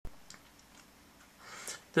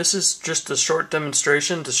This is just a short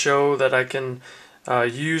demonstration to show that I can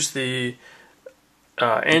use the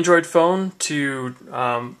Android phone to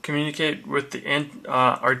communicate with the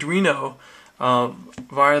Arduino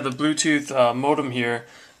via the Bluetooth modem here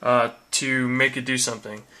to make it do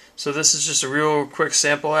something. So this is just a real quick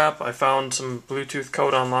sample app. I found some Bluetooth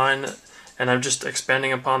code online and I'm just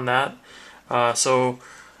expanding upon that.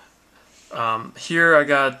 Here I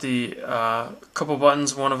got the couple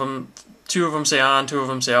buttons. Two of them say on, two of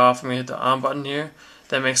them say off. I'm going to hit the on button here.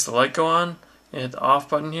 That makes the light go on. And hit the off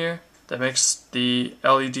button here. That makes the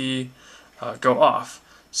LED go off.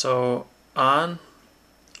 So on,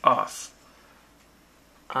 off,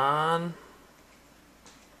 on,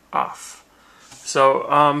 off.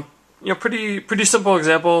 So pretty simple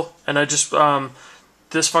example. And I just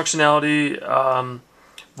this functionality,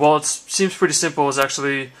 while it seems pretty simple, is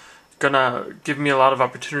actually gonna give me a lot of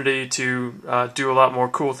opportunity to do a lot more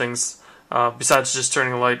cool things besides just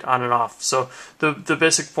turning a light on and off. So the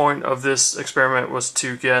basic point of this experiment was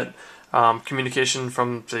to get communication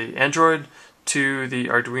from the Android to the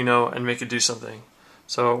Arduino and make it do something.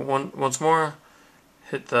 So once more,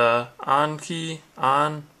 hit the on key,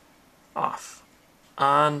 on, off,